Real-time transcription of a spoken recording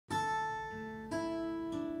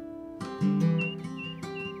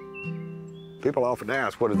People often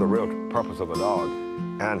ask, what is the real purpose of a dog?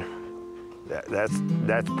 And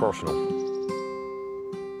that's personal.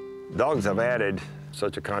 Dogs have added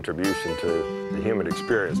such a contribution to the human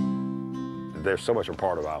experience. They're so much a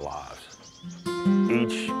part of our lives.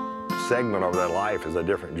 Each segment of their life is a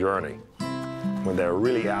different journey. When they're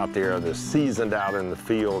really out there, they're seasoned out in the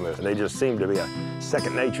field, and they just seem to be a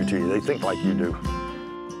second nature to you. They think like you do.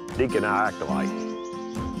 Deke and I act alike.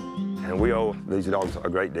 And we owe these dogs a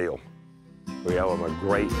great deal. We owe them a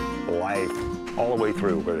great life all the way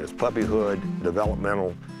through, whether it's puppyhood,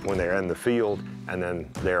 developmental, when they're in the field, and then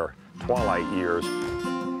their twilight years.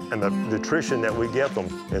 And the nutrition that we give them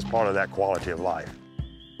is part of that quality of life.